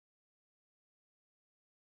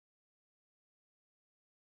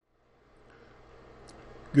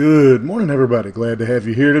Good morning, everybody. Glad to have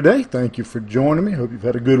you here today. Thank you for joining me. Hope you've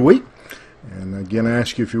had a good week. And again, I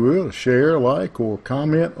ask you, if you will, to share, like, or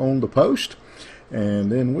comment on the post. And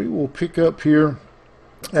then we will pick up here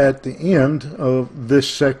at the end of this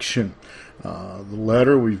section. The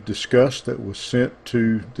letter we've discussed that was sent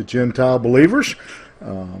to the Gentile believers.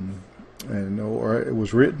 Or it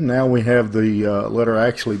was written. Now we have the letter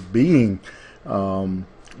actually being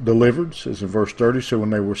delivered, says in verse 30. So when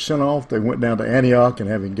they were sent off, they went down to Antioch, and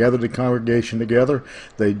having gathered the congregation together,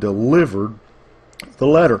 they delivered the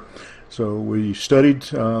letter. So we studied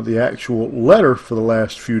the actual letter for the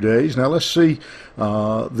last few days. Now let's see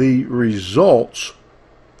the results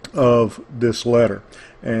of this letter.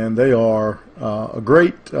 And they are a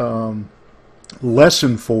great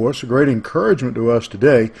lesson for us, a great encouragement to us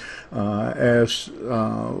today as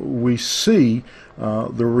we see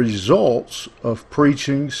the results of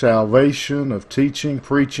preaching salvation, of teaching,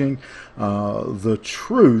 preaching the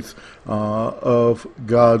truth of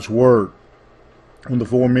God's Word. When the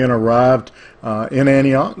four men arrived in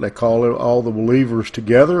Antioch, they call all the believers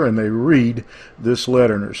together and they read this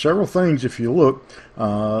letter. And there's several things, if you look,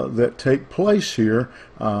 that take place here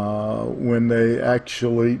when they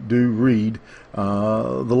actually do read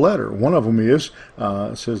the letter. One of them is,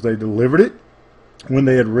 it says they delivered it. When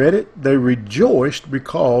they had read it, they rejoiced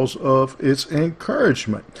because of its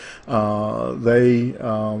encouragement. They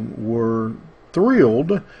were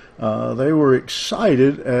thrilled. They were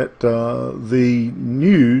excited at the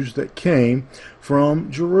news that came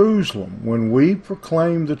from Jerusalem. When we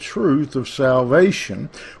proclaim the truth of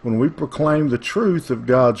salvation, when we proclaim the truth of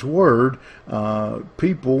God's Word,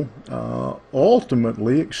 people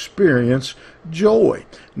ultimately experience joy.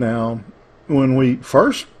 Now, when we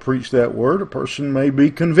first preach that word, a person may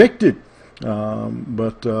be convicted.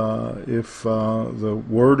 But if the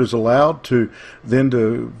word is allowed to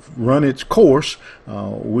run its course,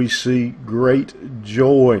 we see great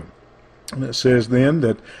joy. And it says then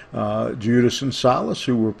that Judas and Silas,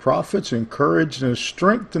 who were prophets, encouraged and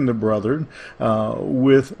strengthened the brethren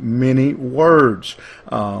with many words.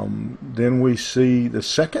 Then we see the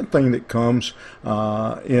second thing that comes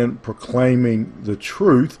in proclaiming the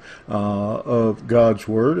truth of God's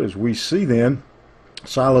Word, as we see then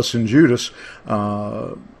Silas and Judas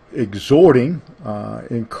exhorting,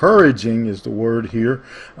 encouraging is the word here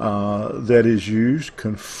that is used,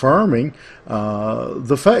 confirming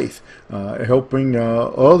the faith, helping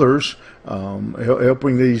others,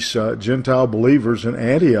 helping these Gentile believers in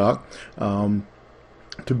Antioch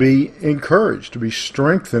to be encouraged, to be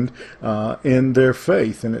strengthened in their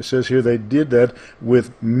faith. And it says here they did that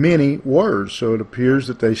with many words. So it appears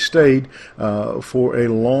that they stayed for a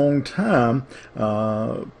long time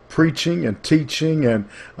preaching and teaching and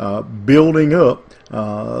building up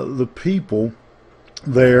the people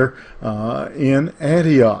there in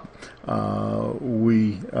Antioch.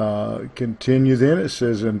 We continue then. It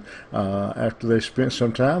says, and after they spent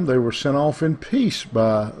some time, they were sent off in peace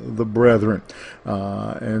by the brethren.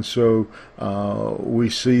 And so we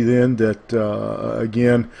see then that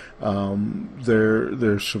again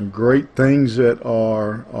there's some great things that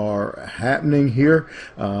are happening here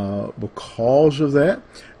because of that.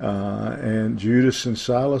 And Judas and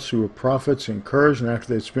Silas, who were prophets, encouraged, and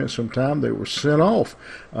after they'd spent some time, they were sent off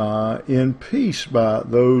in peace by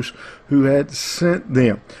those who had sent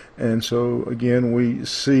them. And so again we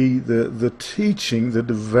see the teaching, the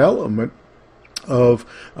development of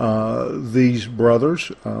these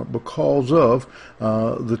brothers because of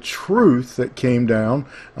the truth that came down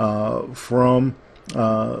from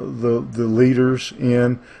the leaders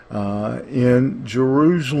in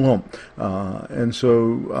Jerusalem. And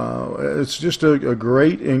so it's just a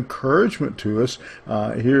great encouragement to us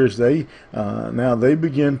here as they now they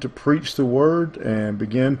begin to preach the word and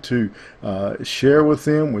begin to share with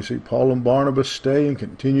them. We see Paul and Barnabas stay and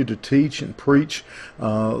continue to teach and preach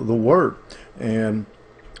the word. And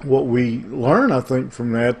what we learn, I think,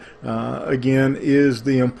 from that, again, is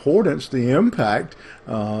the importance, the impact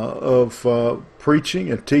of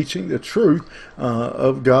preaching and teaching the truth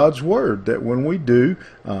of God's Word. That when we do,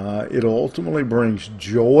 it ultimately brings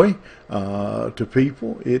joy to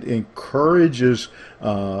people. It encourages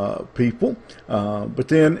people, but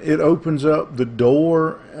then it opens up the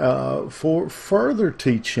door for further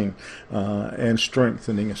teaching and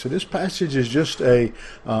strengthening. And so this passage is just a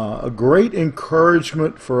great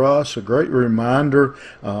encouragement for us, a great reminder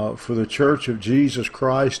for the Church of Jesus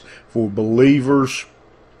Christ, for believers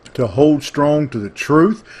to hold strong to the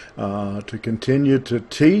truth, to continue to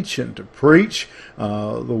teach and to preach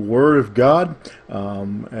the Word of God,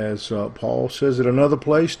 as Paul says at another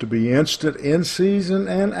place, to be instant in season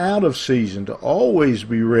and out of season, to always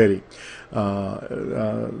be ready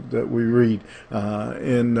that we read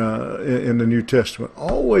in the New Testament.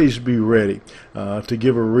 Always be ready to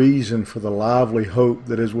give a reason for the lively hope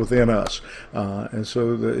that is within us. And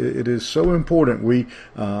so it is so important.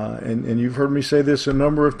 And you've heard me say this a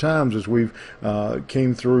number of times as we've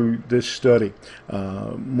came through this study.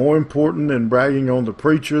 More important than bragging on the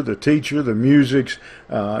preacher, the teacher, the musics,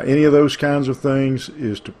 any of those kinds of things,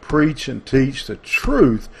 is to preach and teach the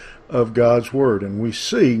truth of God's Word. And we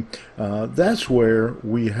see that's where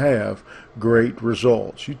we have great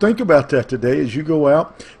results. You think about that today as you go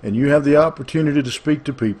out and you have the opportunity to speak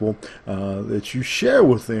to people, that you share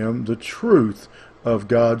with them the truth of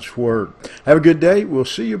God's Word. Have a good day. We'll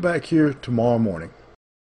see you back here tomorrow morning.